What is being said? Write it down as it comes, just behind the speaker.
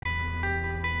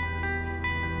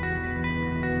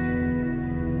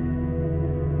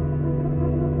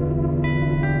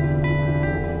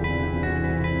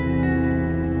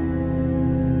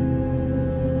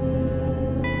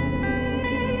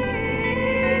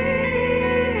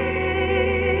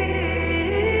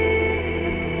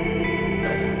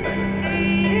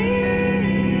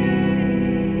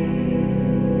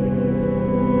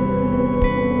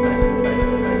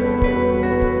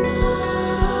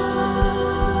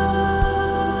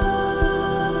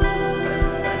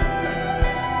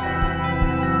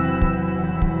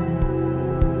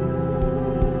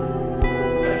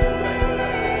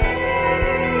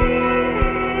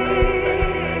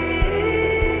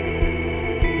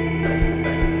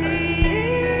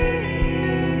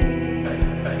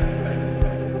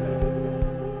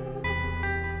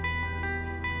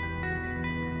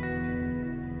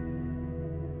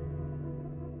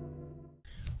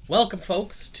Welcome,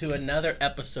 folks, to another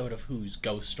episode of Who's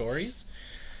Ghost Stories.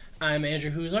 I'm Andrew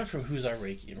Huzar from Huzar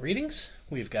Reiki and Readings.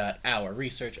 We've got our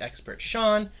research expert,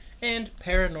 Sean, and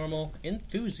paranormal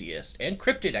enthusiast and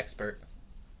cryptid expert,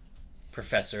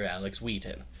 Professor Alex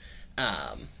Wheaton.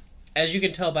 As you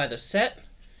can tell by the set,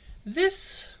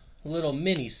 this little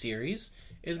mini-series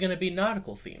is going to be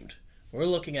nautical themed. We're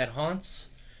looking at haunts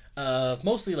of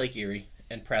mostly Lake Erie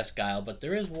and Presque Isle, but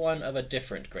there is one of a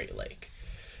different Great Lake.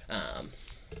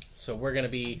 So we're going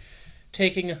to be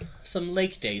taking some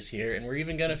lake days here, and we're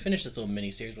even going to finish this little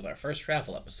mini-series with our first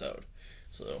travel episode.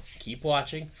 So keep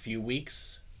watching. A few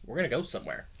weeks, we're going to go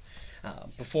somewhere.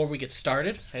 Before we get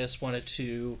started, I just wanted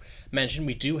to mention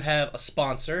we do have a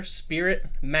sponsor, Spirit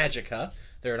Magica.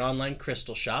 They're an online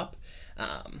crystal shop.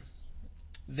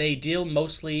 They deal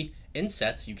mostly in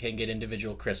sets. You can get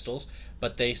individual crystals,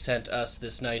 but they sent us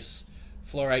this nice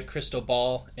fluorite crystal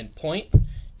ball and point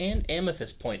and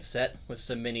amethyst point set with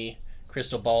some mini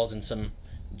crystal balls and some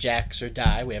jacks or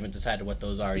die. We haven't decided what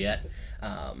those are yet.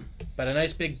 But a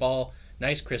nice big ball,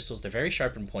 nice crystals. They're very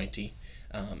sharp and pointy.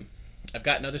 I've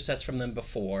gotten other sets from them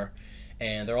before,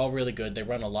 and they're all really good. They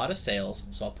run a lot of sales,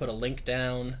 so I'll put a link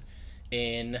down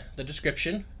in the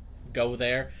description. Go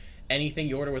there. Anything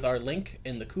you order with our link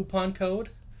in the coupon code,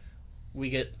 we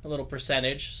get a little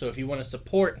percentage. So if you want to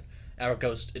support our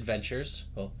ghost adventures,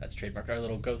 well, that's trademarked,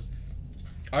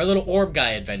 our little orb guy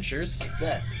adventures.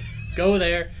 Exactly. Go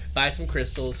there, buy some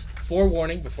crystals.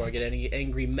 Forewarning, before I get any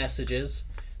angry messages,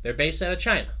 they're based out of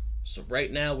China. So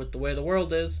right now, with the way the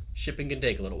world is, shipping can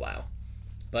take a little while.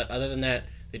 But other than that,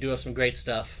 they do have some great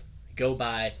stuff. Go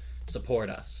buy, support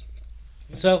us.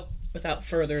 So, without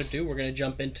further ado, we're going to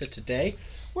jump into today.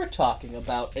 We're talking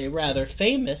about a rather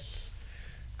famous,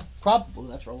 probably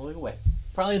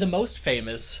the most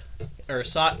famous, or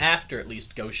sought after at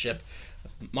least, ghost ship,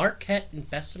 Marquette and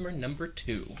Bessemer No.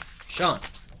 2. Sean,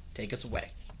 take us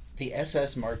away. The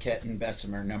SS Marquette and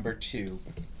Bessemer No. 2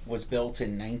 was built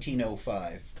in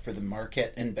 1905 for the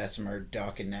Marquette and Bessemer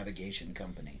Dock and Navigation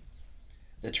Company.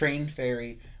 The train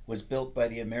ferry was built by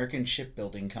the American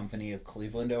Shipbuilding Company of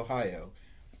Cleveland, Ohio,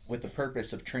 with the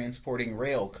purpose of transporting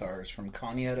rail cars from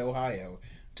Conneaut, Ohio,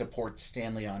 to Port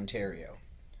Stanley, Ontario.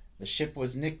 The ship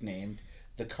was nicknamed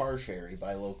the Car Ferry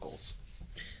by locals.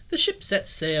 The ship set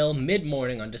sail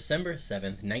mid-morning on December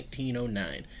 7th,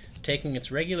 1909, taking its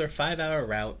regular 5-hour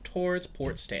route towards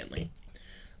Port Stanley.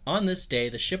 On this day,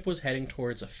 the ship was heading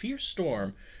towards a fierce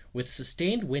storm with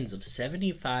sustained winds of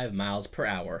 75 miles per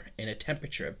hour and a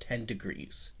temperature of 10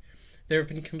 degrees. There have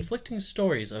been conflicting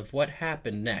stories of what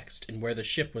happened next and where the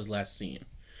ship was last seen.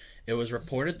 It was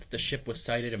reported that the ship was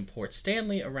sighted in Port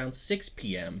Stanley around 6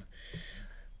 p.m.,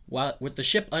 with the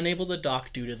ship unable to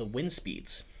dock due to the wind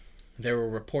speeds. There were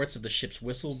reports of the ship's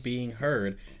whistle being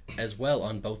heard as well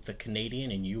on both the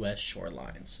Canadian and U.S.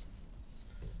 shorelines.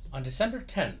 On December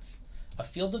 10th, a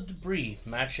field of debris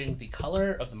matching the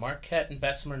color of the Marquette and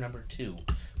Bessemer No. 2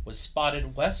 was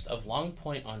spotted west of Long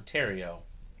Point, Ontario.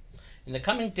 In the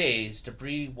coming days,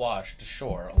 debris washed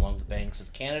ashore along the banks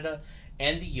of Canada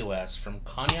and the U.S. from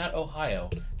Conneaut,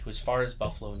 Ohio to as far as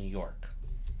Buffalo, New York.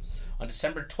 On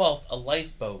December 12th, a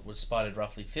lifeboat was spotted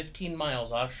roughly 15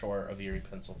 miles offshore of Erie,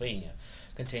 Pennsylvania,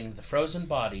 containing the frozen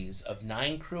bodies of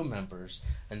 9 crew members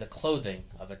and the clothing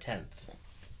of a 10th.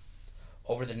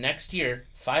 Over the next year,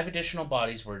 5 additional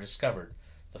bodies were discovered,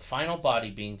 the final body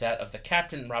being that of the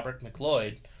captain, Robert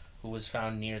McLeod, who was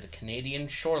found near the Canadian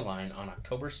shoreline on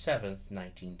October 7th,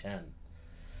 1910.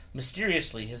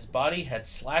 Mysteriously, his body had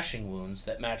slashing wounds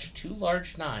that matched 2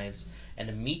 large knives and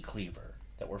a meat cleaver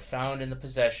that were found in the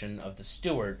possession of the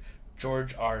steward,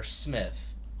 George R.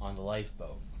 Smith, on the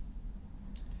lifeboat.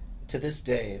 To this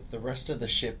day, the rest of the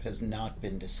ship has not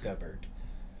been discovered.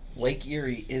 Lake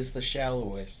Erie is the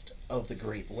shallowest of the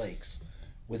Great Lakes,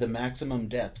 with a maximum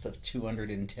depth of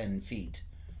 210 feet.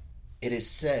 It is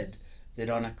said that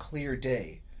on a clear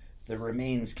day, the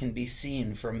remains can be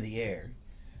seen from the air,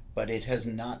 but it has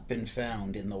not been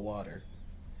found in the water.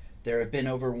 There have been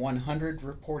over 100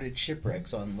 reported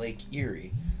shipwrecks on Lake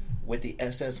Erie, with the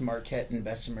SS Marquette and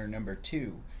Bessemer No.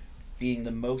 2 being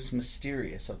the most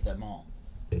mysterious of them all.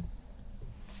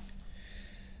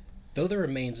 Though the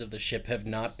remains of the ship have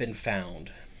not been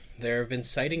found, there have been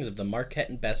sightings of the Marquette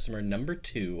and Bessemer No.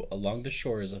 2 along the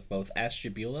shores of both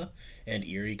Ashtabula and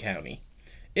Erie County.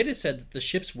 It is said that the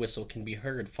ship's whistle can be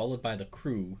heard, followed by the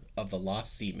cries of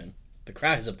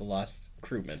the lost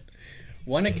crewmen.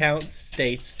 One account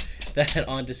states that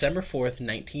on December 4th,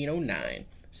 1909,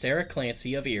 Sarah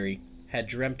Clancy of Erie had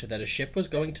dreamt that a ship was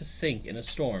going to sink in a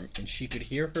storm and she could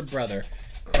hear her brother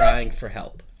crying for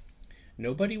help.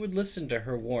 Nobody would listen to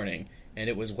her warning, and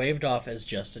it was waved off as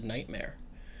just a nightmare.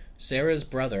 Sarah's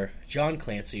brother, John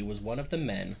Clancy, was one of the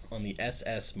men on the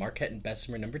SS Marquette and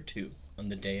Bessemer No. 2 on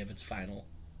the day of its final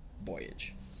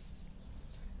voyage.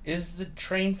 Is the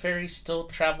train ferry still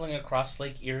traveling across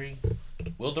Lake Erie?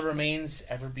 Will the remains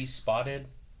ever be spotted?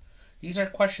 These are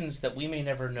questions that we may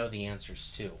never know the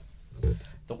answers to.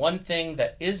 The one thing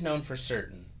that is known for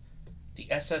certain, the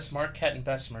SS Marquette and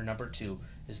Bessemer No. 2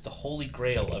 is the holy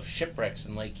grail of shipwrecks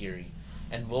in Lake Erie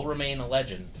and will remain a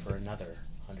legend for another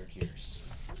 100 years.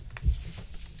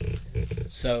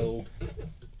 So,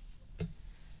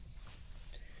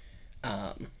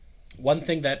 one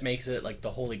thing that makes it like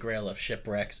the holy grail of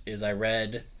shipwrecks is I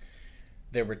read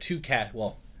there were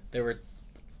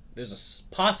there's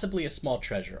possibly a small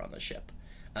treasure on the ship.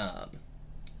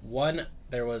 One,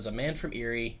 there was a man from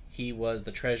Erie. He was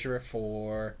the treasurer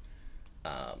for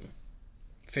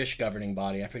fish governing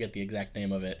body. I forget the exact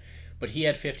name of it, but he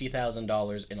had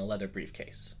 $50,000 in a leather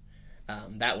briefcase.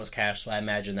 That was cash, so I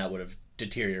imagine that would have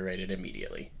deteriorated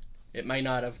immediately. It might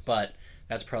not have, but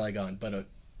that's probably gone. But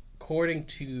according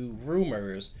to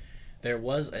rumors, there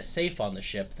was a safe on the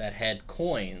ship that had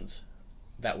coins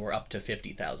that were up to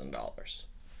 $50,000.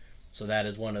 So that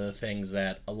is one of the things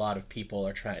that a lot of people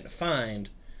are trying to find,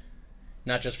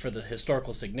 not just for the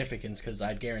historical significance, because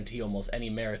I'd guarantee almost any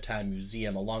maritime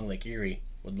museum along Lake Erie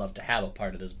would love to have a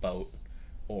part of this boat,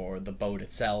 or the boat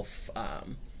itself.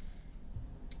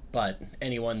 But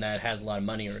anyone that has a lot of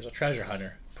money or is a treasure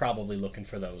hunter, probably looking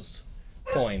for those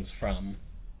coins from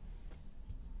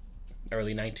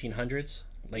early 1900s,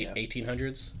 late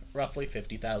 1800s, roughly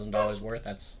 $50,000 worth.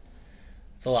 That's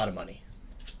a lot of money.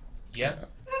 Yeah.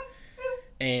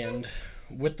 And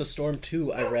with the storm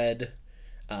too, I read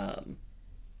that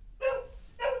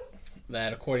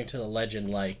according to the legend,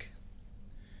 like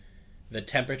the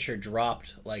temperature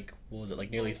dropped like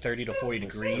nearly 30 to 40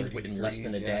 degrees in less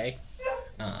than a day.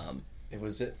 It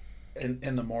was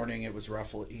in the morning. It was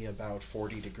roughly about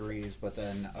 40 degrees, but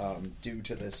then due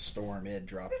to this storm, it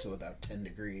dropped to about 10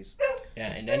 degrees.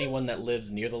 Yeah, and anyone that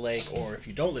lives near the lake, or if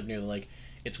you don't live near the lake,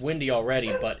 it's windy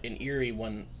already. But in Erie,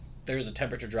 when there's a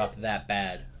temperature drop that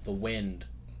bad, the wind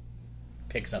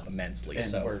picks up immensely. And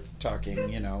so we're talking,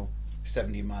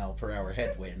 70-mile-per-hour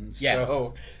headwinds. Yeah.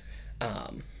 So,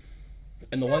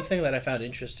 and the one thing that I found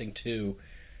interesting too,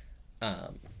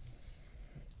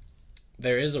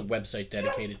 there is a website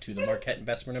dedicated to the Marquette and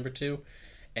Bessemer No. 2,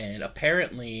 and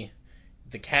apparently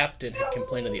the captain had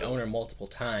complained to the owner multiple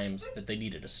times that they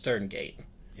needed a stern gate.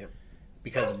 Yep.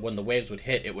 Because when the waves would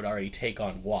hit, it would already take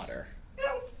on water.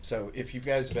 So if you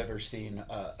guys have ever seen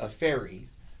a ferry,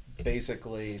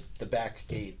 basically the back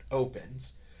gate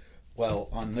opens. Well,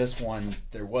 on this one,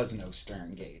 there was no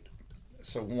stern gate.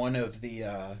 So one of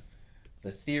the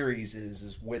theories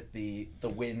is with the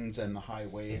winds and the high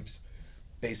waves,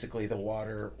 basically the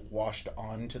water washed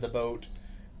onto the boat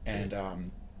and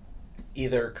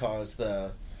either caused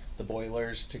the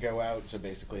boilers to go out, so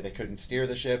basically they couldn't steer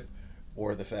the ship,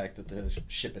 or the fact that the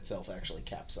ship itself actually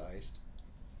capsized.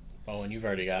 Oh, and you've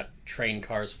already got train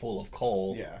cars full of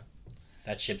coal. Yeah.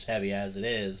 That ship's heavy as it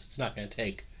is. It's not going to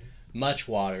take much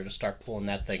water to start pulling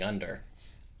that thing under.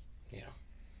 Yeah.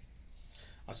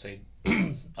 I'll say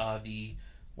the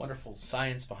wonderful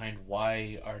science behind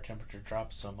why our temperature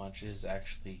drops so much is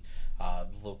actually the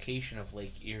location of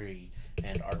Lake Erie,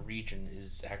 and our region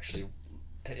is actually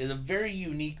a very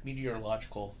unique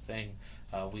meteorological thing.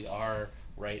 We are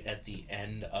right at the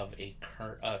end of a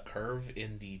curve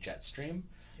in the jet stream.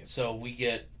 Yep. So we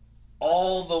get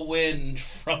all the wind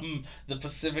from the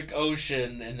Pacific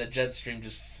Ocean, and the jet stream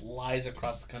just flies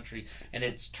across the country, and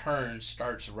its turn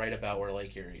starts right about where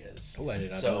Lake Erie is. Oh, I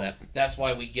did not know that. That's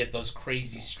why we get those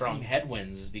crazy strong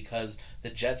headwinds, is because the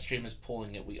jet stream is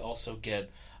pulling it. We also get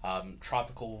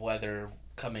tropical weather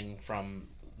coming from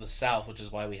the south, which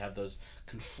is why we have those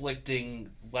conflicting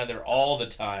weather all the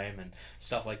time and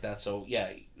stuff like that. So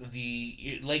yeah,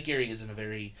 the Lake Erie is in a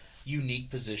very unique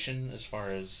position as far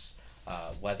as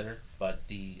weather. But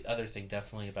the other thing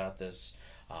definitely about this,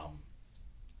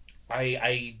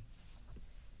 I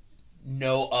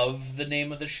know of the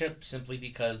name of the ship simply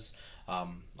because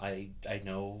I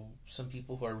know some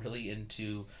people who are really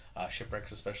into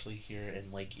shipwrecks, especially here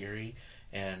in Lake Erie,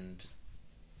 and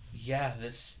yeah,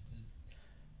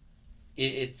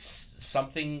 it's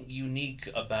something unique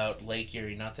about Lake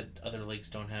Erie. Not that other lakes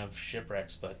don't have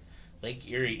shipwrecks, but Lake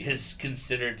Erie is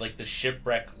considered like the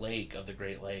shipwreck lake of the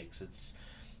Great Lakes.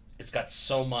 It's got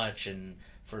so much, and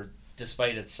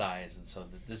despite its size, and so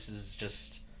this is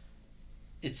just,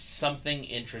 it's something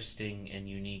interesting and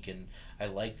unique, and I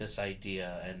like this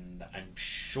idea, and I'm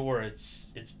sure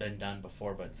it's been done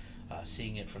before, but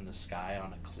seeing it from the sky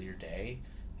on a clear day,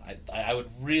 I would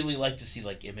really like to see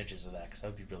like images of that because that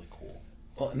would be really cool.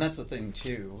 Well, and that's the thing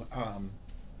too.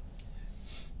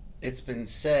 It's been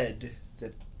said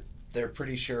that they're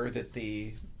pretty sure that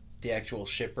the actual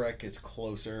shipwreck is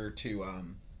closer to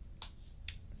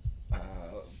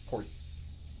Port.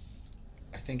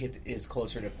 I think it is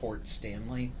closer to Port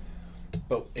Stanley,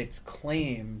 but it's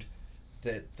claimed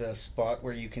that the spot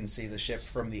where you can see the ship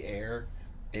from the air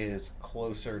is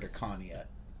closer to Conneaut.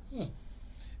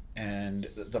 And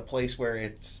the place where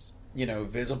it's,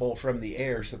 visible from the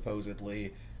air,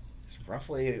 supposedly, is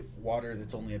roughly water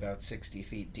that's only about 60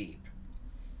 feet deep.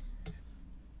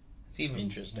 It's even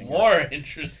interesting. More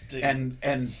interesting.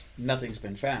 And nothing's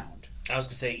been found. I was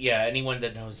going to say, yeah, anyone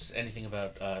that knows anything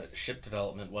about ship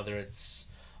development, whether it's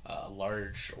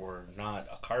large or not,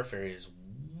 a car ferry is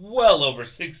well over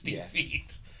 60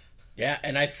 feet. Yeah,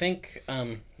 and I think,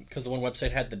 because the one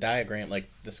website had the diagram, like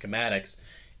the schematics,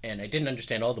 and I didn't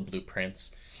understand all the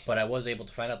blueprints, but I was able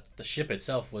to find out that the ship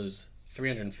itself was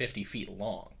 350 feet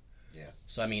long. Yeah.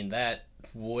 So, I mean, that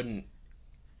wouldn't...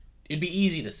 It'd be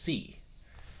easy to see.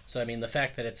 So, I mean, the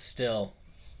fact that it's still...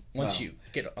 Once you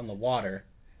get on the water...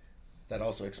 That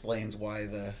also explains why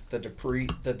the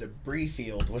debris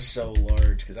field was so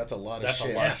large, because that's a lot of shit.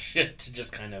 That's a lot of shit to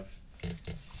just kind of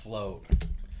float.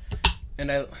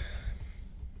 And I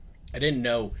didn't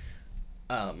know...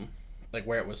 like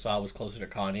where it saw was closer to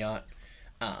Conneaut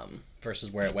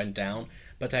versus where it went down.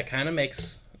 But that kind of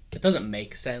makes... It doesn't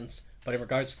make sense. But in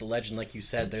regards to the legend, like you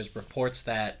said, there's reports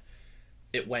that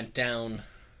it went down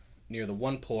near the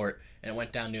one port and it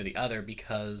went down near the other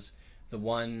because the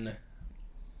one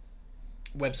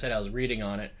website I was reading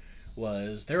on it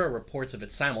was there are reports of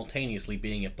it simultaneously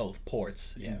being at both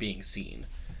ports and being seen.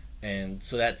 And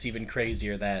so that's even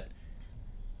crazier that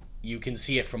you can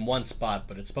see it from one spot,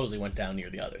 but it supposedly went down near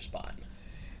the other spot.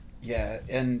 Yeah,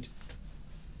 and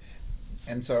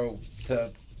so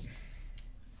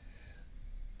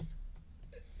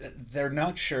they're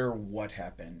not sure what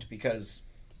happened because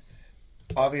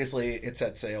obviously it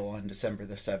set sail on December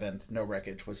the 7th. No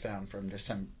wreckage was found from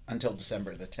until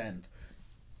December the 10th.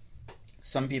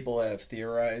 Some people have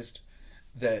theorized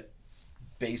that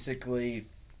basically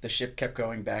the ship kept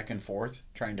going back and forth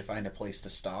trying to find a place to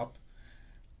stop.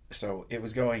 So it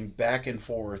was going back and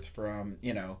forth from,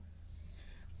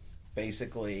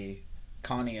 basically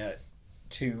Conneaut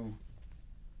to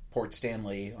Port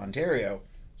Stanley, Ontario.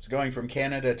 So going from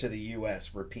Canada to the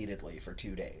U.S. repeatedly for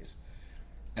 2 days.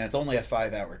 And it's only a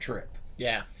 5-hour trip.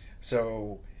 Yeah.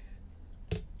 So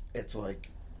it's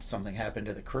like something happened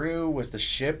to the crew. Was the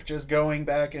ship just going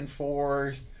back and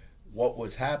forth? What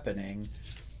was happening?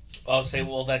 I'll say,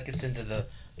 well, that gets into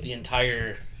the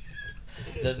entire...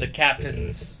 The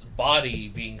captain's body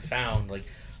being found, like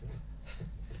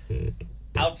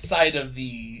outside of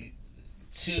the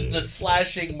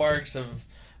slashing marks of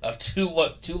two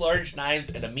large knives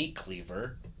and a meat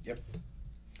cleaver. Yep.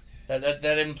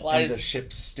 That implies and the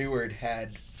ship's steward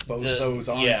had both those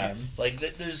on him. Like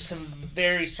there's some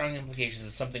very strong implications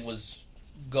that something was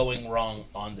going wrong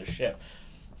on the ship.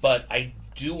 But I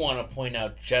do want to point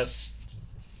out, just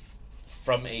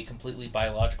from a completely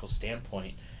biological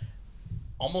standpoint,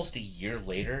 almost a year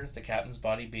later, the captain's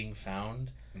body being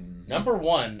found. Mm-hmm. Number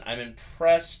one, I'm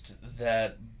impressed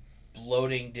that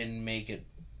bloating didn't make it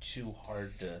too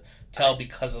hard to tell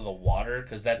because of the water,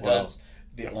 because that does...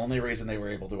 The only reason they were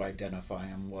able to identify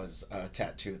him was a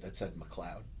tattoo that said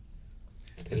McLeod.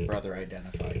 His brother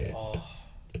identified it. Oh.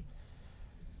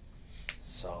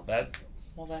 So that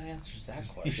answers that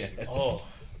question. Yes.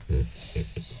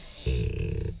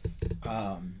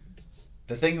 Oh.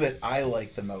 The thing that I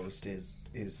like the most is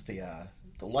the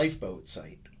lifeboat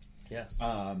site. Yes.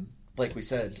 Like we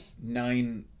said,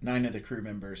 nine of the crew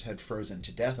members had frozen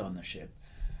to death on the ship,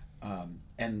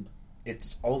 and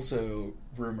it's also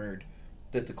rumored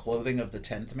that the clothing of the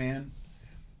 10th man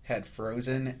had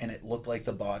frozen, and it looked like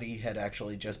the body had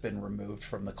actually just been removed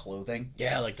from the clothing.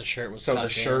 Yeah, like the shirt was. So the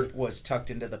shirt was tucked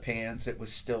into the pants. It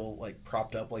was still like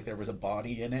propped up, like there was a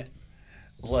body in it.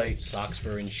 Like socks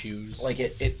were in shoes. Like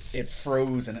it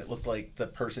froze, and it looked like the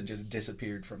person just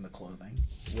disappeared from the clothing.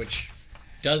 Which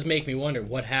does make me wonder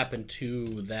what happened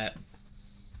to that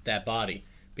body,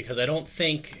 because I don't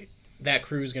think that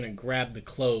crew is going to grab the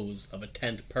clothes of a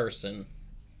 10th person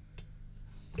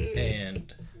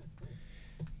and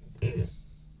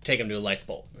take him to a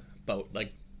lifeboat boat.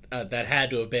 Like that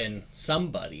had to have been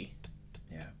somebody.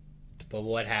 Yeah. But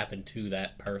what happened to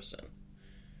that person?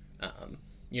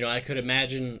 I could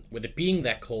imagine, with it being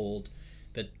that cold,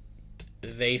 that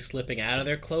they slipping out of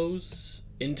their clothes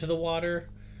into the water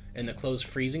and the clothes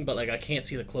freezing, but I can't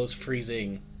see the clothes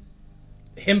freezing,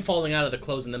 him falling out of the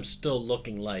clothes and them still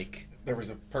looking like there was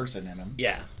a person in him.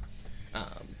 Yeah.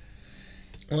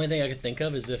 Only thing I could think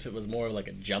of is if it was more like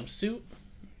a jumpsuit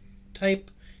type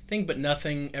thing, but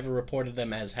nothing ever reported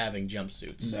them as having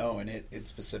jumpsuits. No, and it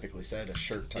specifically said a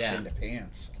shirt tucked Yeah. into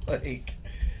pants. Like,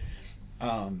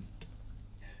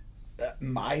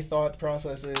 my thought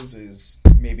process is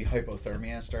maybe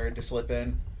hypothermia started to slip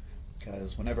in,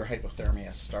 because whenever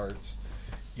hypothermia starts,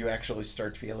 you actually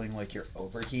start feeling like you're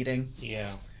overheating.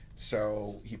 Yeah.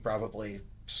 So he probably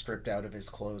stripped out of his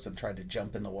clothes and tried to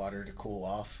jump in the water to cool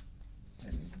off,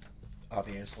 and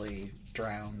obviously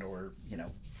drowned or,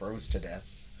 froze to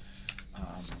death.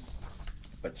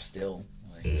 But still,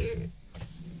 like,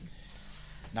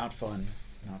 not fun.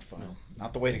 Not fun. No.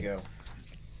 Not the way to go.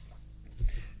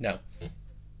 No.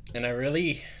 And I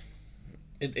really...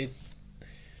 It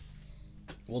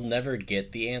we'll never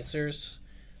get the answers,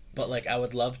 but, like, I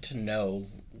would love to know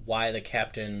why the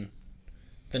captain...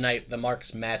 The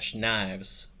marks matched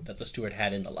knives that the steward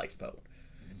had in the lifeboat.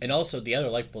 And also, the other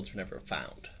lifeboats were never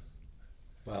found.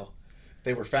 Well,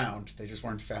 they were found. They just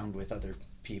weren't found with other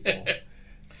people.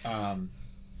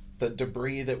 The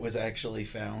debris that was actually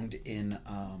found in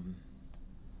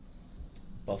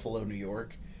Buffalo, New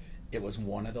York, it was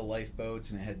one of the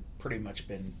lifeboats, and it had pretty much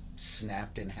been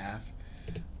snapped in half.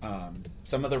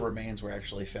 Some of the remains were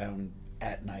actually found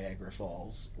at Niagara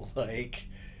Falls. Like,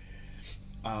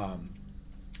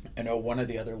 I know one of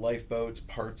the other lifeboats,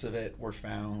 parts of it were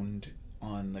found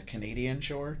on the Canadian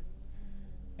shore.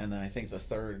 And then I think the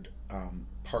third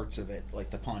parts of it,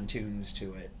 like the pontoons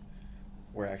to it,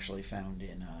 were actually found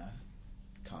in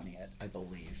Conneaut, I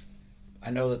believe.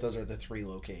 I know that those are the three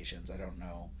locations. I don't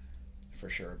know for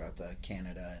sure about the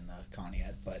Canada and the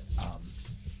Conneaut, but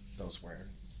those were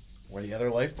where the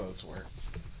other lifeboats were.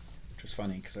 Which was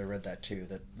funny, because I read that too,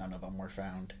 that none of them were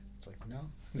found. It's like, no.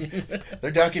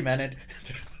 They're documented.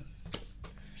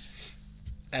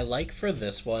 I like for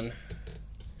this one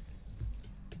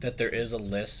that there is a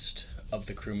list of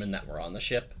the crewmen that were on the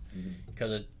ship,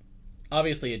 because it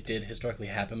did historically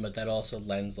happen, but that also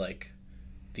lends like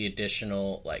the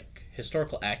additional like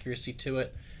historical accuracy to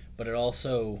it. But it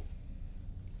also,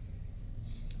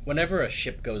 whenever a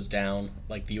ship goes down,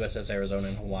 like the USS Arizona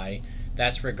in Hawaii,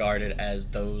 that's regarded as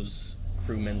those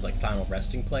crewmen's like final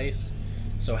resting place.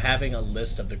 So having a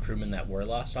list of the crewmen that were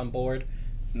lost on board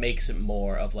makes it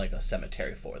more of like a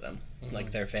cemetery for them.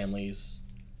 Like their families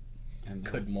And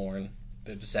could mourn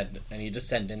any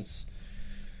descendants.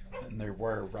 And there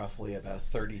were roughly about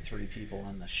 33 people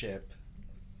on the ship,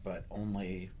 but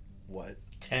only,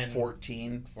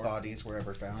 14 bodies were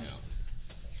ever found? Yeah.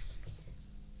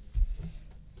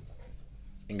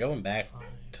 And going back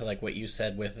to like what you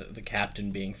said with the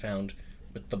captain being found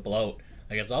with the bloat,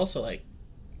 like it's also like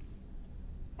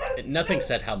nothing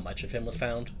said how much of him was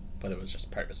found, whether it was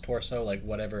just part of his torso, like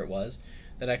whatever it was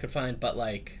that I could find, but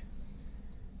like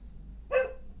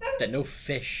that no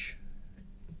fish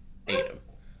ate him.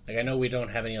 Like I know we don't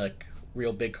have any like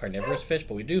real big carnivorous fish,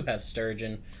 but we do have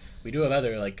sturgeon. We do have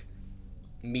other like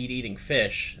meat-eating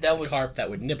fish, carp that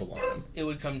would nibble on him. It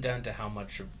would come down to how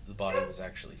much of the body was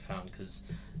actually found, because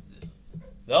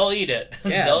they'll eat it.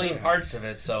 Yeah, they'll eat parts of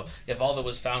it. So if all that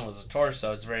was found was a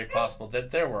torso, it's very possible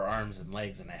that there were arms and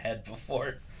legs and a head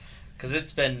before. Because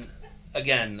it's been,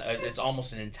 again, it's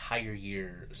almost an entire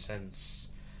year since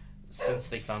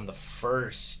they found the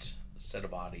first set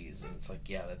of bodies. And it's like,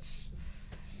 yeah, that's...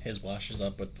 His washes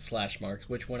up with the slash marks,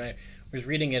 which when I was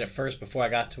reading it at first, before I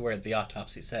got to where the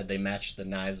autopsy said they matched the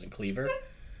knives and cleaver,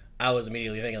 I was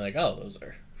immediately thinking like, oh, those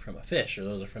are from a fish or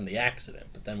those are from the accident.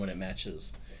 But then when it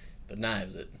matches the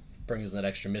knives, it brings that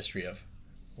extra mystery of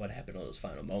what happened in those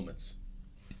final moments.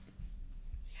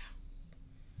 Yeah.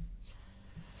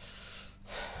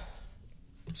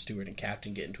 Steward and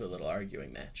captain get into a little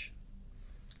arguing match.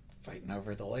 Fighting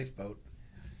over the lifeboat.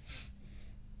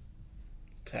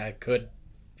 That could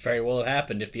very well have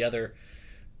happened if the other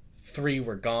three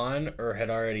were gone or had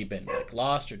already been like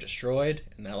lost or destroyed,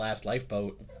 and that last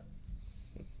lifeboat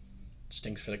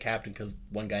stinks for the captain because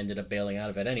one guy ended up bailing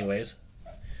out of it anyways.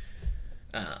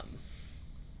 And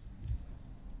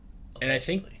I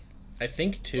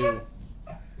think too,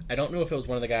 I don't know if it was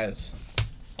one of the guys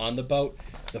on the boat.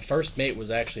 The first mate was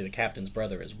actually the captain's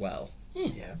brother as well.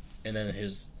 Yeah. And then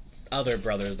his other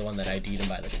brother is the one that ID'd him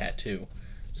by the tattoo.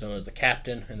 So it was the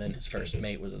captain, and then his first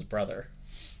mate was his brother.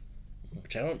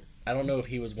 Which I don't know if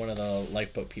he was one of the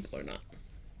lifeboat people or not.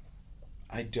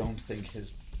 I don't think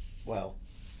well,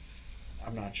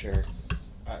 I'm not sure.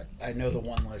 I know the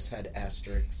one list had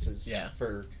asterisks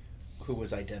for who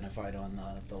was identified on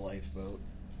the lifeboat.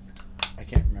 I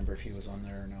can't remember if he was on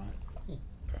there or not.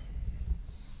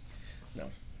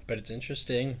 No. But it's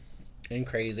interesting and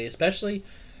crazy, especially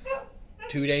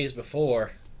 2 days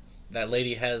before, that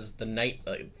lady has the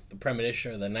the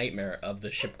premonition or the nightmare of the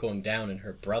ship going down and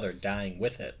her brother dying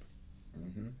with it.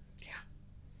 Mm-hmm. Yeah.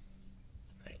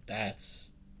 Like,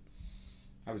 that's...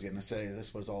 I was going to say,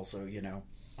 this was also,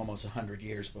 almost 100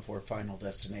 years before Final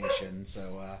Destination,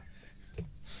 so...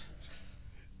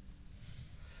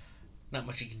 Not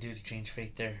much you can do to change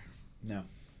fate there. No.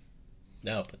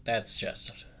 No, but that's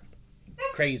just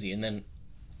crazy. And then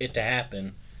it to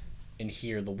happen and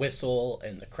hear the whistle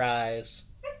and the cries.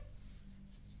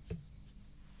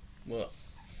 Well,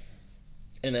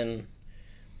 and then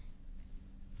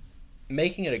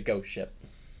making it a ghost ship.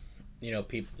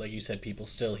 People, like you said, people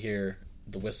still hear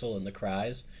the whistle and the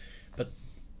cries. But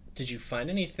did you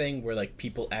find anything where, like,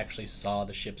 people actually saw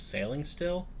the ship sailing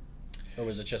still? Or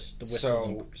was it just the whistles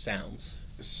and sounds?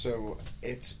 So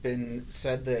it's been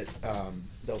said that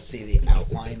they'll see the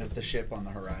outline of the ship on the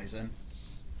horizon.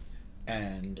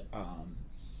 And,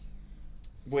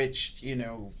 which,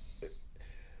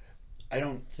 I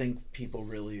don't think people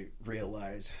really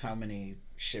realize how many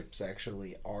ships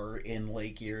actually are in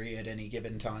Lake Erie at any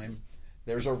given time.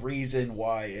 There's a reason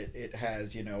why it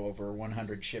has, over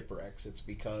 100 shipwrecks. It's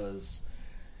because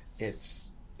it's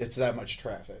that much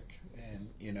traffic. And,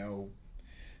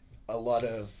 a lot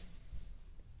of...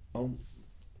 Well,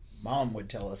 Mom would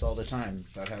tell us all the time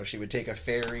about how she would take a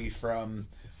ferry from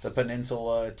the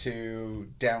peninsula to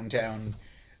downtown,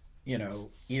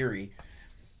 Erie.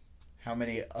 How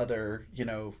many other,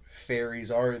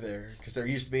 ferries are there? Because there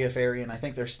used to be a ferry, and I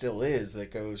think there still is,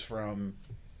 that goes from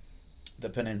the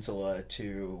peninsula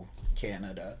to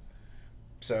Canada.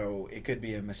 So it could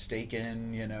be a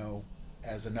mistaken,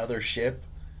 as another ship.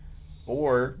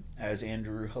 Or, as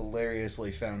Andrew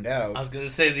hilariously found out... I was going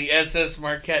to say the SS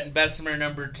Marquette and Bessemer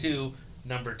number two.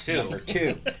 Number two.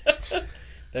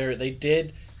 They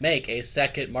did make a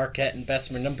second Marquette and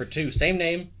Bessemer number 2. Same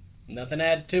name, nothing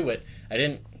added to it. I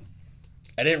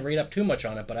didn't read up too much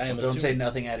on it, but I am Don't say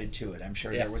nothing added to it. I'm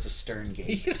sure there was a stern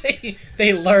gate.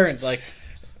 they learned,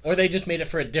 or they just made it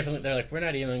for a different... They're like, we're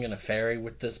not even going to ferry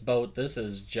with this boat. This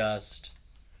is just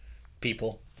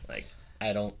people.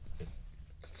 I don't...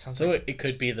 It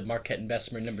could be the Marquette and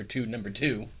Bessemer number 2.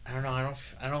 I don't know.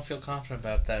 I don't feel confident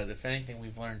about that. If anything,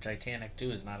 we've learned Titanic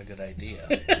 2 is not a good idea.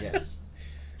 Yes.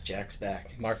 Jack's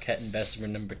back. Marquette and Bessemer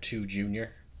number 2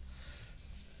 Junior.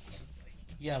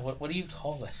 Yeah, what do you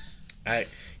call it?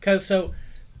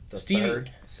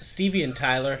 Stevie and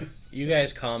Tyler, you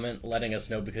guys comment letting us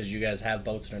know because you guys have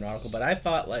boats in an article, but I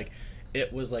thought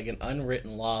it was an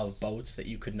unwritten law of boats that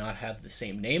you could not have the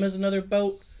same name as another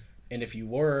boat, and if you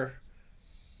were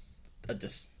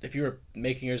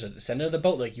making yours a descendant of the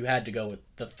boat, you had to go with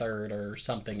the third or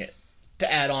something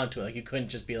to add on to it. You couldn't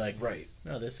just be right.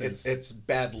 No, this is... It's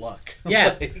bad luck.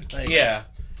 Yeah. Yeah.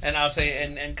 And I'll say,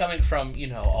 and coming from,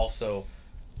 also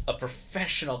a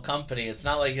professional company, it's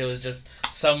not like it was just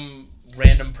some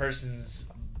random person's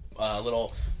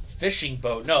little fishing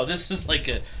boat. No, this is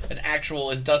an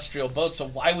actual industrial boat, so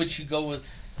why would you go with...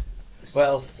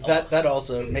 Well, that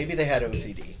also, maybe they had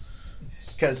OCD.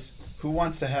 Because... Who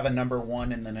wants to have a number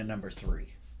 1 and then a number 3?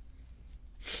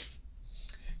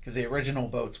 Because the original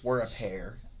boats were a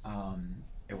pair.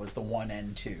 It was the 1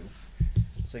 and 2.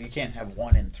 So you can't have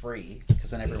 1 and 3, because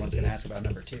then everyone's going to ask about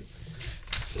number 2.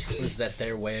 Is that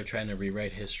their way of trying to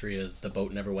rewrite history as the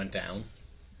boat never went down?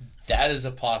 That is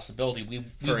a possibility. We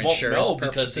won't know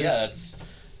because,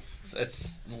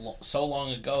 it's so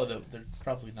long ago that they're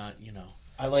probably not,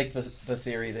 I like the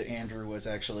theory that Andrew was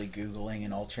actually Googling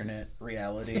an alternate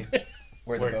reality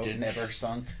where the boat never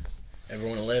sunk.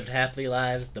 Everyone lived happy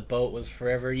lives. The boat was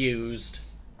forever used.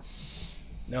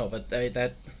 No, but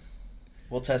that...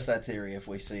 We'll test that theory if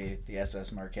we see the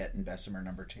SS Marquette and Bessemer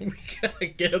number 2. We gotta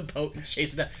get a boat and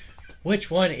chase it down. Which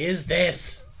one is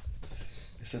this?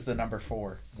 This is the number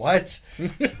 4. What? 2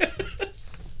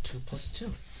 +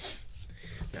 2.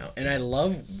 No, and I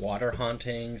love water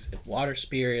hauntings, and water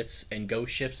spirits, and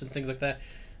ghost ships and things like that,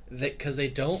 because they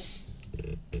don't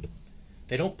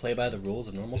play by the rules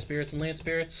of normal spirits and land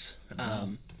spirits.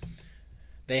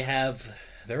 They have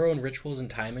their own rituals and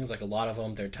timings. A lot of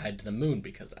them, they're tied to the moon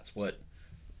because that's what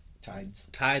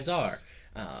tides are.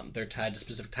 They're tied to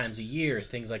specific times of year,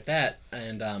 things like that,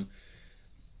 and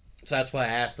so that's why I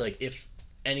asked if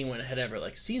anyone had ever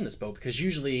seen this boat, because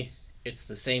usually it's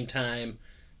the same time,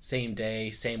 same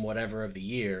day, same whatever of the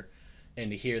year,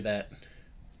 and to hear that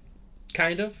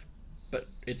kind of, but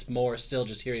it's more still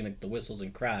just hearing the whistles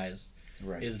and cries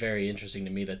is very interesting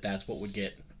to me, that's what would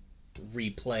get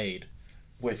replayed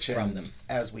from them.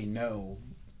 As we know,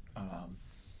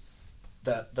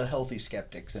 the healthy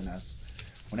skeptics in us,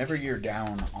 whenever you're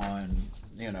down on,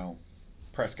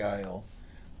 Presque Isle,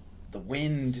 the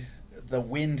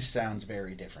wind sounds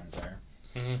very different there,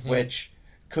 Mm-hmm. which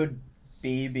could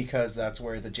be because that's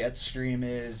where the jet stream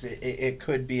is. It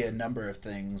could be a number of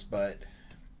things, but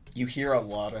you hear a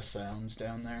lot of sounds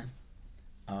down there.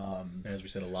 As we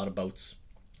said, a lot of boats.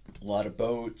 A lot of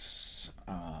boats,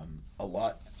 a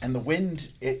lot, and the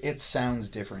wind. It sounds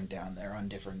different down there on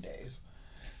different days.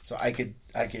 So I could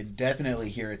definitely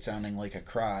hear it sounding like a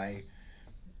cry,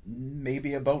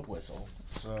 maybe a boat whistle.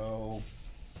 So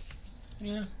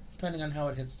Yeah, depending on how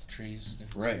it hits the trees,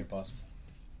 it's Right. very possible.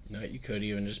 No, you could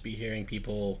even just be hearing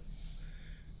people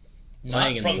Not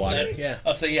playing in the from water. that- Yeah.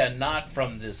 I'll say, yeah, not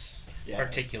from this yeah,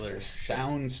 particular. the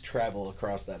sounds travel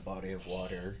across that body of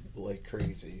water like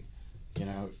crazy. You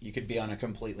know, you could be on a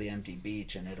completely empty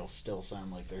beach and it'll still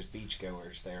sound like there's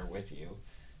beachgoers there with you,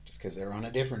 just because they're on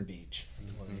a different beach.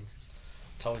 Like,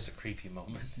 It's always a creepy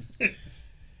moment.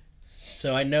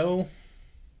 So I know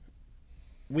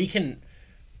we can,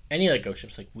 any like ghost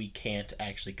ships, like we can't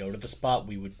actually go to the spot.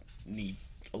 We would need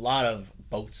a lot of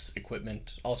boats,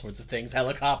 equipment, all sorts of things,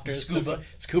 helicopters,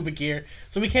 scuba gear.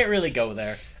 So we can't really go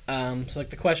there. So like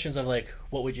the questions of like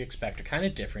what would you expect are kind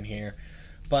of different here.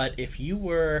 But if you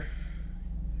were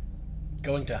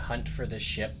going to hunt for this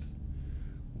ship,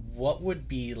 what would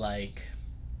be like?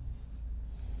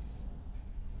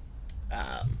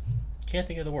 Can't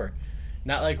think of the word.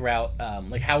 Not like route.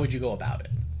 Like how would you go about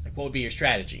it? Like what would be your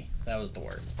strategy? That was the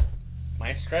word.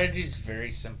 My strategy is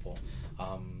very simple.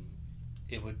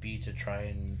 It would be to try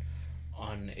and,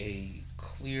 on a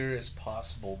clear as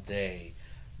possible day,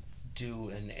 do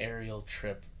an aerial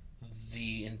trip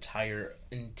the entire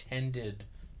intended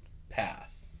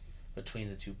path between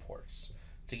the two ports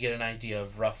to get an idea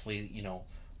of roughly,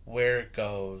 where it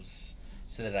goes,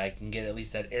 so that I can get at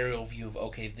least that aerial view of,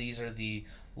 okay, these are the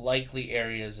likely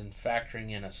areas, and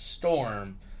factoring in a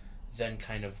storm, then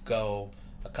kind of go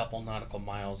a couple nautical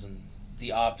miles in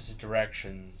the opposite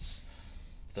directions,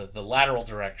 the lateral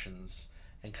directions,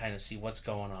 and kind of see what's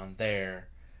going on there.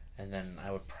 And then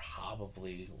I would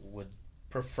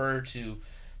prefer to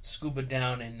scuba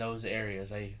down in those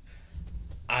areas.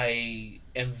 I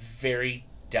am very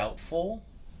doubtful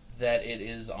that it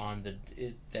is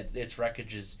that its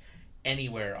wreckage is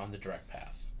anywhere on the direct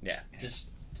path. Yeah. Just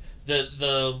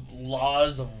the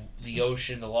laws of the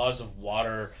ocean, the laws of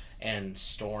water and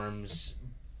storms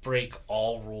break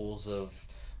all rules of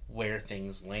where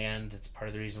things land. It's part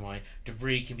of the reason why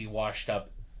debris can be washed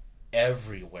up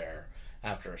everywhere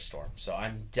after a storm. So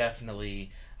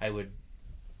I would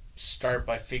start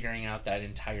by figuring out that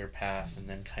entire path and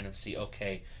then kind of see,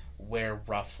 okay, where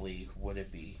roughly would it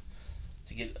be,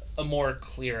 to get a more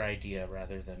clear idea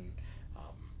rather than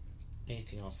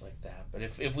anything else like that. But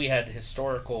if we had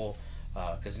historical,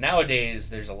 because nowadays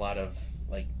there's a lot of,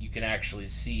 like, you can actually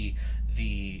see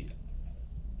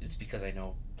it's because I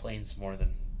know planes more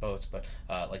than boats, but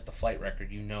like the flight record,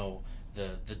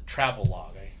 the travel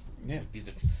log. Yeah.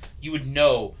 You would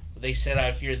know they set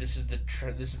out here. This is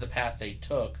the path they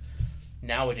took.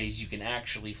 Nowadays, you can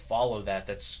actually follow that.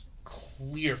 That's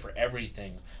clear for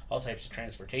everything, all types of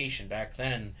transportation. Back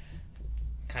then,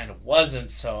 kind of wasn't.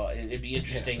 So it'd be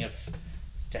interesting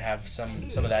to have some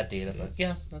of that data. But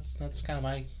yeah, that's kind of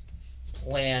my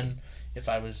plan if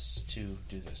I was to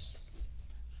do this.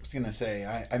 I was gonna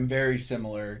say I'm very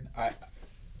similar.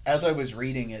 As I was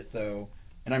reading it though,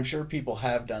 and I'm sure people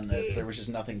have done this, there was just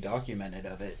nothing documented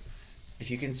of it. If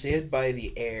you can see it by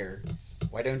the air,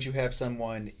 why don't you have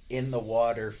someone in the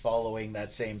water following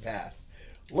that same path?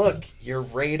 Look, you're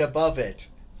right above it.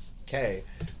 Okay,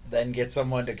 then get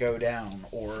someone to go down,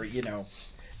 or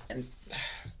and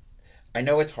I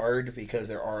know it's hard because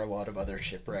there are a lot of other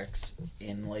shipwrecks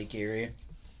in Lake Erie.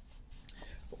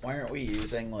 But why aren't we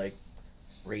using like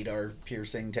radar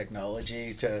piercing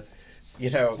technology to,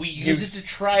 we use it to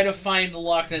try to find the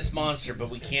Loch Ness Monster,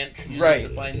 but we can't use right. it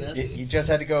to find this. You just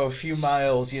had to go a few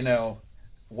miles,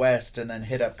 west and then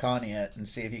hit up Conneaut and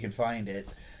see if you can find it.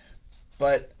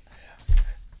 But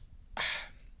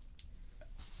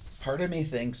part of me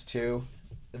thinks too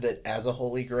that as a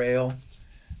holy grail,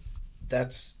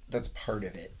 that's part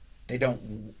of it.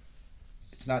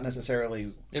 It's not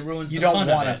necessarily, It ruins you the don't fun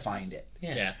want to of it. find it.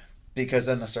 Yeah. Because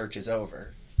then the search is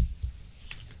over.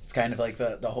 It's kind of like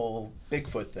the whole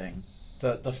Bigfoot thing.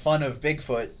 The fun of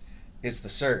Bigfoot is the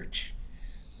search.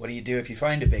 What do you do if you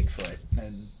find a Bigfoot?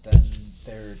 And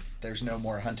then there's no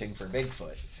more hunting for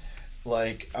Bigfoot.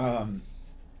 Like,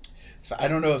 so I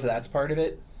don't know if that's part of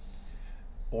it,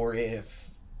 or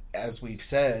if, as we've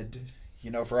said,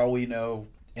 for all we know,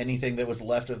 anything that was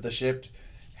left of the ship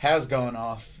has gone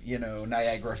off,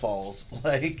 Niagara Falls.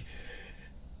 Like,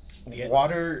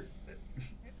 water,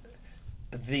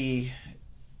 the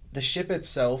ship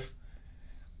itself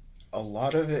a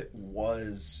lot of it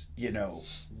was,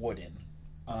 wooden.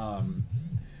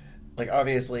 Like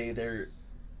obviously there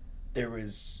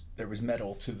was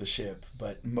metal to the ship,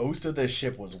 but most of the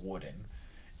ship was wooden.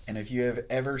 And if you have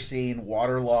ever seen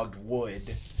waterlogged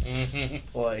wood,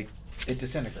 like it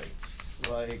disintegrates.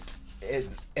 Like it,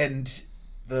 and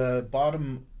the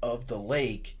bottom of the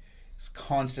lake is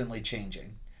constantly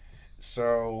changing.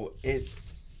 So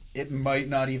it might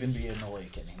not even be in the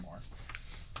lake anymore,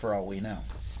 for all we know.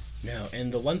 No,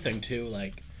 and the one thing too,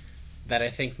 like, that I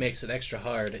think makes it extra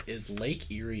hard is Lake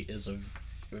Erie is a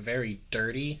very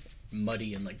dirty,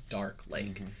 muddy, and like dark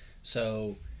lake. Mm-hmm.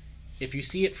 So if you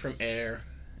see it from air,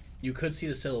 you could see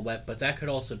the silhouette, but that could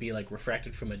also be like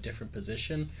refracted from a different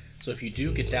position. So if you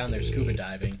do get down there scuba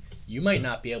diving, you might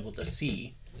not be able to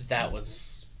see. That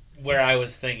was where I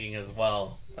was thinking as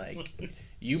well. Like,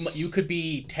 you could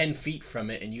be 10 feet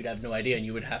from it and you'd have no idea, and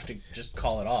you would have to just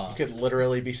call it off. You could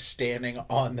literally be standing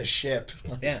on the ship.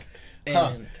 Like, yeah.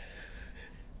 And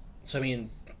so, I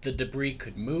mean, the debris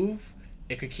could move.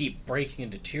 It could keep breaking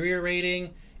and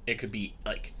deteriorating. It could be,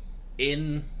 like,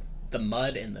 in the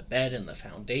mud and the bed and the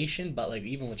foundation. But, like,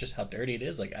 even with just how dirty it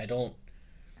is, like, I don't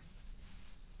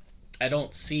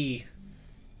see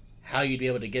how you'd be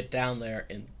able to get down there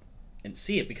and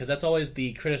see it, because that's always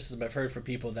the criticism I've heard from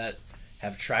people that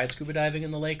have tried scuba diving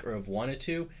in the lake or have wanted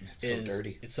to. It's so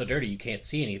dirty. It's so dirty you can't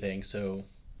see anything, so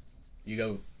you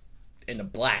go into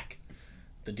black.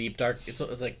 The deep dark, it's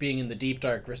like being in the deep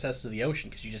dark recesses of the ocean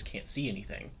because you just can't see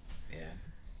anything. Yeah.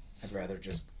 I'd rather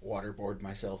just waterboard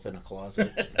myself in a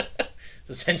closet. It's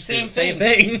essentially the same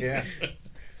thing. Yeah.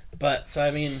 But, so, I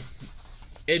mean,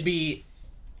 it'd be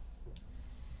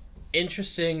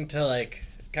interesting to, like,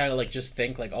 kind of, like, just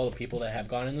think, like, all the people that have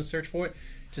gone in the search for it,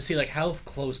 to see, like, how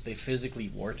close they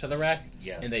physically were to the wreck.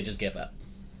 Yes. And they just give up.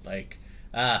 Like,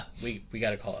 we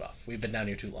got to call it off. We've been down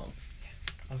here too long.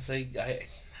 I'll say, I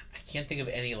can't think of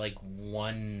any, like,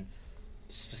 one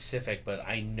specific, but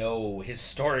I know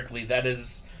historically that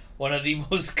is one of the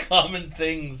most common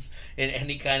things in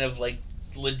any kind of, like,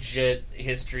 legit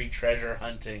history treasure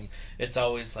hunting. It's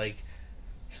always, like,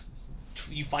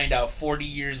 you find out 40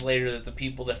 years later that the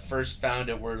people that first found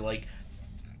it were, like,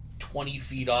 20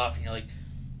 feet off, and you're like,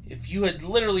 if you had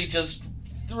literally just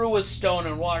threw a stone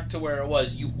and walked to where it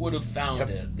was, you would have found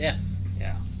it. Yeah.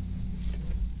 Yeah.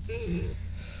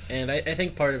 And I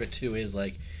think part of it, too, is,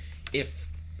 like, if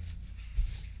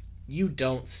you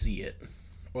don't see it,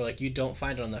 or, like, you don't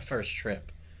find it on the first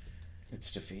trip,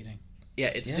 it's defeating. Yeah,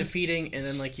 it's defeating, and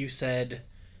then, like you said,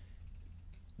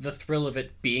 the thrill of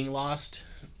it being lost,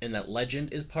 and that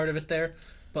legend is part of it there.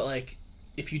 But, like,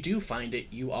 if you do find it,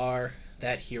 you are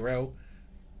that hero,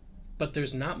 but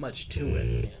there's not much to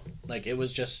it. Like, it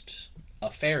was just a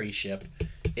ferry ship.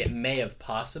 It may have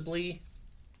possibly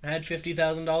had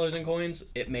 $50,000 in coins.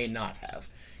 It may not have.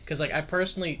 Because, like, I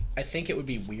think it would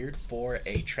be weird for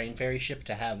a train ferry ship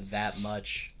to have that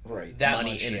much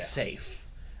money in a safe.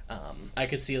 I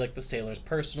could see, like, the sailors'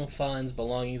 personal funds,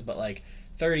 belongings, but, like,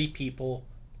 30 people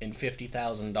and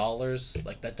 $50,000,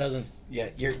 like, that doesn't... Yeah,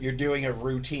 you're doing a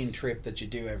routine trip that you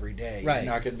do every day. Right.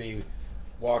 You're not going to be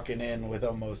walking in with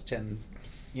almost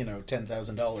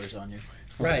 $10,000 on you.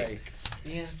 Right. Like,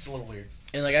 Yeah, it's a little weird.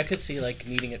 And, like, I could see, like,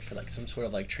 needing it for, like, some sort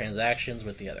of, like, transactions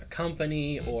with the other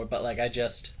company, but, like,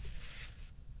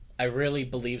 I really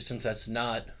believe, since that's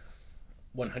not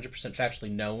 100%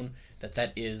 factually known,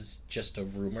 that is just a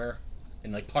rumor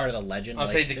and, like, part of the legend. I'll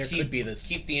like, say there could be this...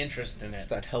 keep the interest in it's it.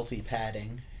 that healthy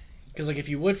padding. Because, like, if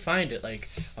you would find it, like,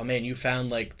 oh, man, you found,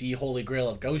 like, the holy grail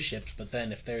of ghost ships, but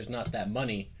then if there's not that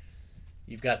money,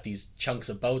 you've got these chunks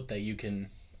of boat that you can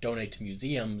donate to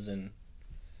museums, and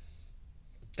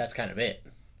that's kind of it.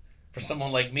 For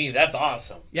someone like me, that's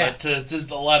awesome. Yeah. But to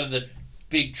a lot of the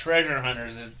big treasure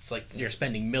hunters, it's like... You're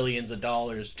spending millions of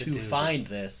dollars to find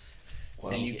this,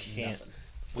 Well, and you can't... Nothing.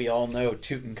 We all know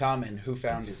Tutankhamun, who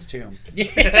found his tomb.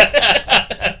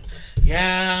 Yeah.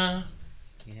 Yeah.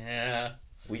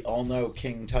 We all know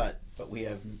King Tut, but we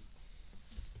have...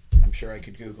 I'm sure I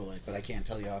could Google it, but I can't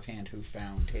tell you offhand who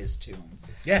found his tomb.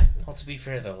 Yeah. Well, to be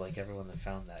fair, though, like, everyone that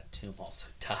found that tomb also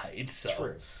died, so...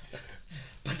 True.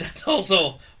 But that's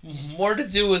also more to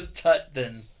do with Tut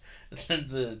than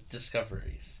the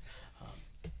discoveries.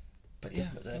 But yeah.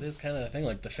 But that is kind of the thing.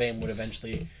 Like, the fame would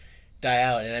eventually die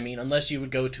out. And, I mean, unless you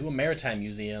would go to a maritime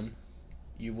museum,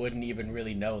 you wouldn't even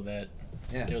really know that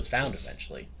it was found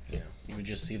eventually. Yeah. You would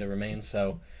just see the remains.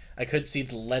 So I could see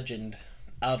the legend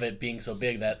of it being so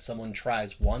big that someone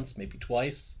tries once, maybe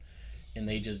twice, and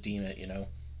they just deem it,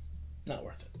 Not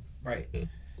worth it. Right.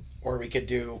 Or we could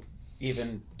do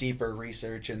even deeper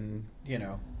research, and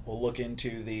we'll look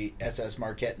into the SS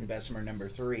Marquette and Bessemer number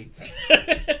 3,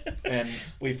 and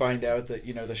we find out that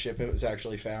the ship, it was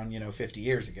actually found 50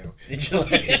 years ago.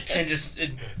 Repurposed,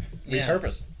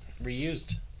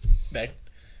 reused, back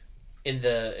in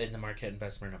the Marquette and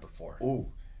Bessemer number 4. Ooh,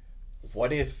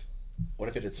 what if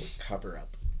it's a cover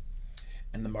up,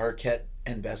 and the Marquette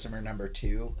and Bessemer number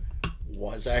 2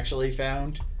 was actually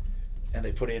found, and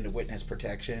they put it into witness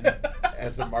protection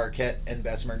as the Marquette and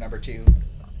Bessemer number 2.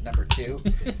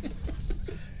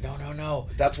 No.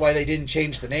 That's why they didn't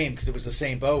change the name, because it was the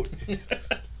same boat.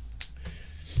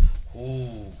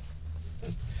 Ooh.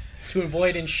 To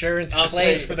avoid insurance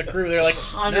claims for the crew, they're like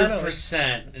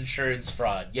 100% insurance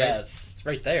fraud. Yes, it's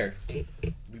right there.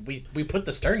 We put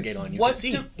the stern gate on. What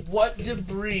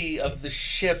debris of the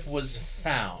ship was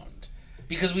found?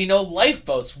 Because we know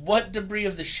lifeboats. What debris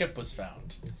of the ship was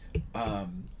found?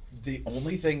 The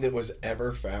only thing that was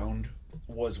ever found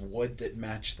was wood that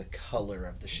matched the color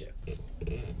of the ship.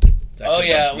 We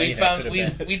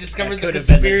discovered the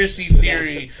conspiracy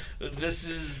theory. This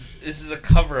is a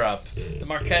cover up. The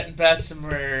Marquette and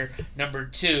Bessemer number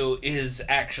 2 is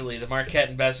actually the Marquette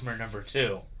and Bessemer number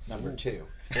 2. Number 2.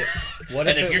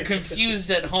 If you're confused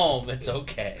at home, it's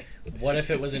okay. What if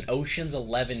it was an Ocean's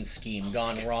 11 scheme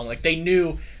gone wrong? Like, they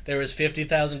knew there was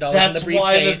 $50,000 in the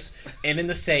briefcase and in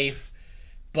the safe,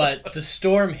 but the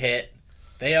storm hit.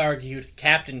 They argued.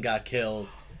 Captain got killed.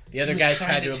 The other guys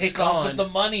tried to take off with the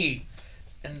money,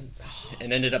 and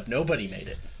ended up nobody made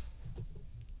it.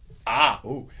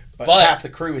 But half the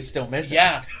crew is still missing.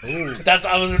 Yeah, that's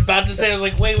what I was about to say. I was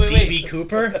like, wait. D.B.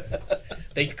 Cooper.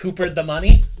 They Coopered the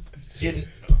money.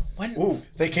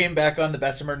 They came back on the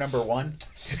Bessemer number 1.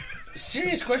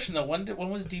 Serious question though. When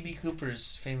was D.B.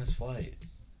 Cooper's famous flight?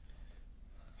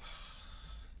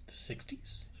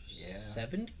 60s? Yeah.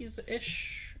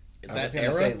 70s-ish? I was going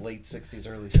to say late 60s,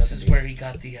 early 70s. This is where he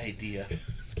got the idea.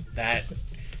 That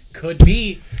could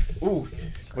be. Ooh,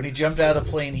 when he jumped out of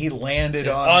the plane, he landed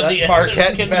on the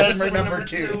Marquette and Bessemer number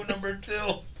 2. Number 2.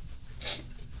 I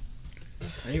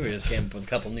think we just came up with a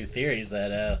couple new theories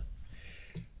that...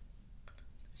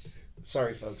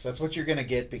 Sorry, folks. That's what you're going to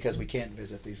get because we can't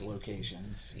visit these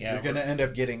locations. Yeah, you're going to end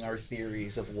up getting our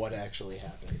theories of what actually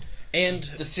happened. And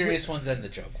the serious ones and the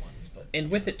joke ones.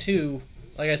 And with it, too,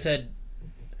 like I said,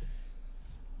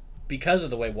 because of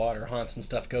the way water haunts and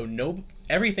stuff go,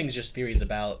 everything's just theories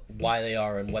about why they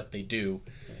are and what they do.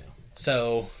 Yeah.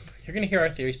 So you're going to hear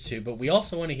our theories, too, but we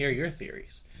also want to hear your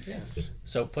theories. Yes.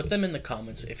 So put them in the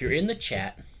comments. If you're in the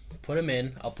chat, put them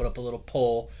in. I'll put up a little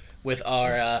poll with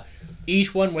our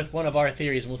each one with one of our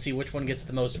theories, and we'll see which one gets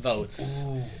the most votes.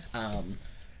 And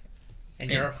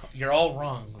you're all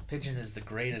wrong. Pigeon is the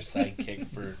greatest sidekick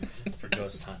for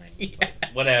ghost hunting. Yeah.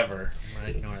 Whatever. I'm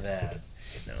gonna ignore that.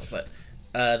 No, but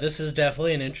this is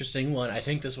definitely an interesting one. I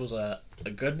think this was a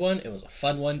good one. It was a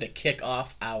fun one to kick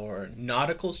off our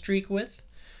nautical streak with.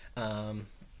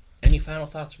 Any final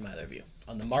thoughts from either of you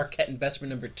on the Marquette and Bessemer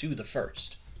number 2, the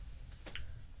first?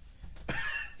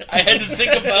 I had to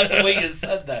think about the way you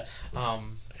said that.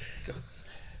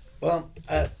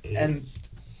 And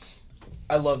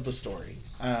I love the story.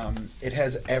 It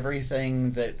has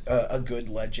everything that a good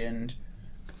legend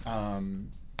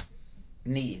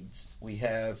needs. We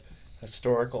have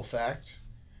historical fact.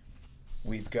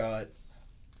 We've got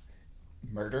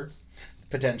murder,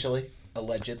 potentially,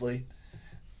 allegedly.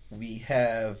 We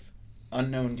have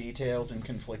unknown details and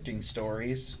conflicting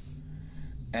stories.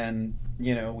 And,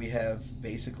 we have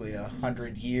basically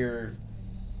 100-year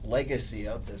legacy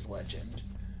of this legend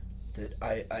that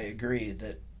I agree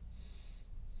that,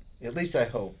 at least I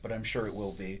hope, but I'm sure it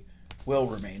will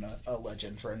remain a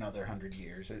legend for another 100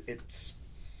 years.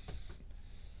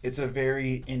 It's a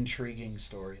very intriguing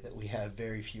story that we have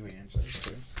very few answers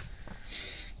to.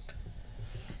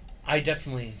 I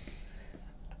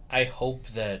hope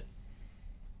that,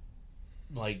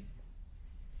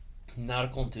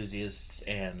 nautical enthusiasts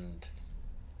and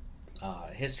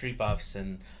history buffs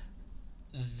and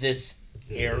this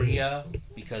area,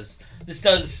 because this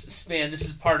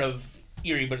is part of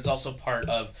Erie, but it's also part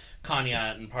of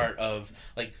Conneaut and part of,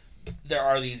 there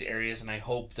are these areas, and I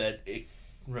hope that it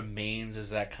remains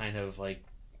as that kind of,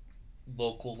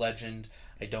 local legend.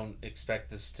 I don't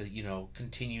expect this to,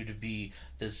 continue to be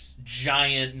this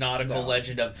giant nautical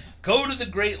legend of go to the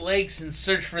Great Lakes and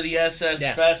search for the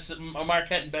SS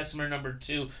Marquette and Bessemer number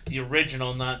 2, the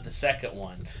original, not the second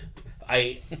one.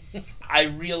 I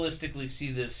realistically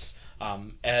see this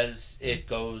as it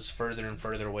goes further and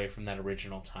further away from that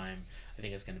original time. I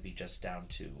think it's going to be just down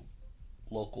to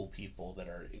local people that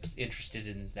are interested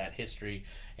in that history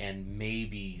and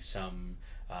maybe some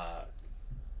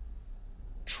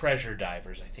treasure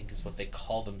divers, I think is what they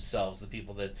call themselves, the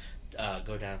people that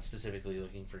go down specifically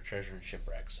looking for treasure and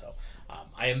shipwrecks. So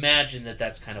I imagine that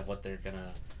that's kind of what they're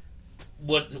gonna,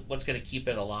 what's gonna keep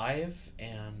it alive.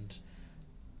 And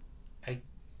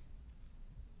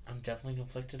I'm definitely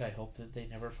conflicted. I hope that they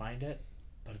never find it,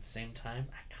 but at the same time,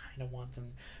 I kind of want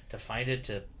them to find it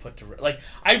to put to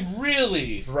I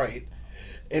really right.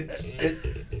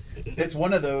 It's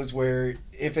one of those where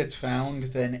if it's found,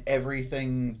 then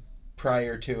everything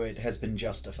prior to it has been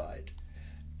justified,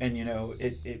 and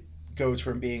it goes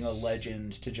from being a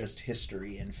legend to just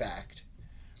history and fact.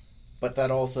 But that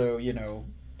also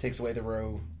takes away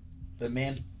the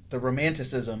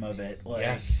romanticism of it. Like,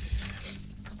 yes.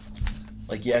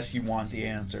 Like, yes, you want the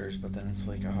answers, but then it's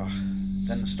like,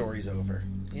 then the story's over.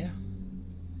 Yeah.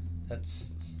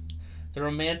 That's the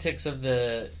romantics of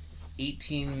the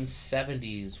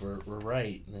 1870s were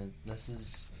right. This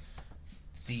is,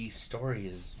 the story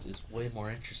is way more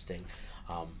interesting.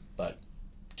 But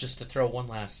just to throw one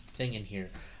last thing in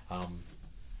here,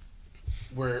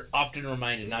 we're often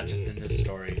reminded, not just in this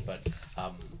story, but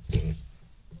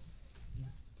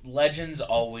legends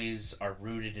always are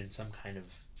rooted in some kind of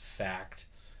fact.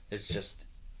 There's just,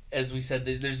 as we said,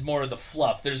 there's more of the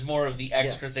fluff. There's more of the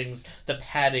extra things, the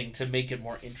padding to make it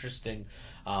more interesting.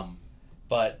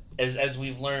 But as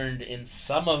we've learned in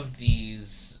some of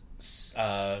these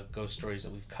ghost stories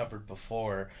that we've covered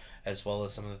before, as well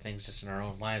as some of the things just in our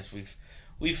own lives,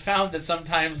 we've found that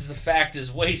sometimes the fact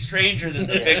is way stranger than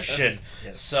the fiction.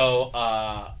 Yes. So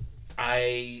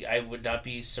I would not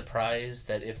be surprised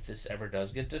that if this ever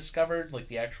does get discovered, like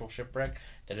the actual shipwreck,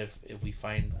 that if we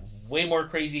find way more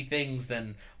crazy things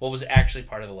than what was actually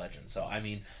part of the legend. So I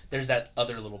mean, there's that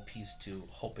other little piece to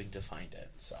hoping to find it.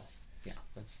 So yeah,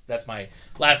 that's my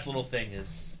last little thing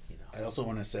is, I also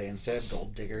want to say, instead of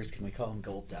gold diggers, can we call them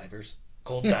gold divers?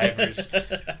 Gold divers.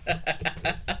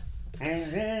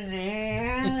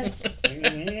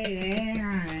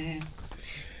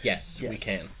 Yes, we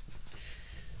can.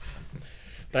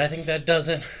 But I think that does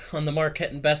it on the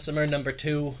Marquette and Bessemer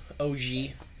 #2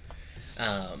 OG.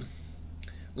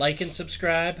 Like and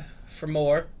subscribe for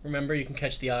more. Remember, you can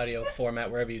catch the audio format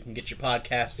wherever you can get your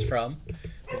podcasts from.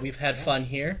 But we've had fun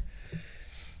here.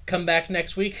 Come back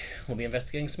next week. We'll be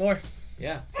investigating some more.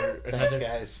 Yeah. For Thanks,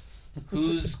 guys.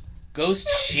 Who's Ghost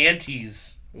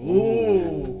Shanties?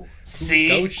 Ooh. See?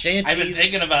 Ghost Shanties? I've been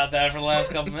thinking about that for the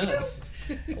last couple minutes.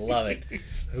 Love it.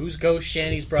 Who's Ghost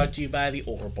Shanties, brought to you by the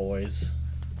Ore Boys.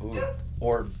 Ooh.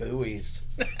 Or buoys.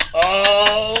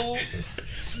 Oh,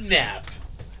 snap.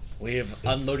 We have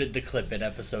unloaded the clip in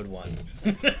episode 1.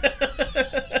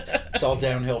 It's all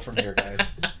downhill from here,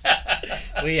 guys.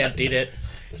 We emptied it.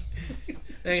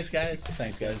 Thanks, guys.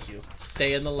 Thanks, guys.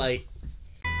 Stay in the light.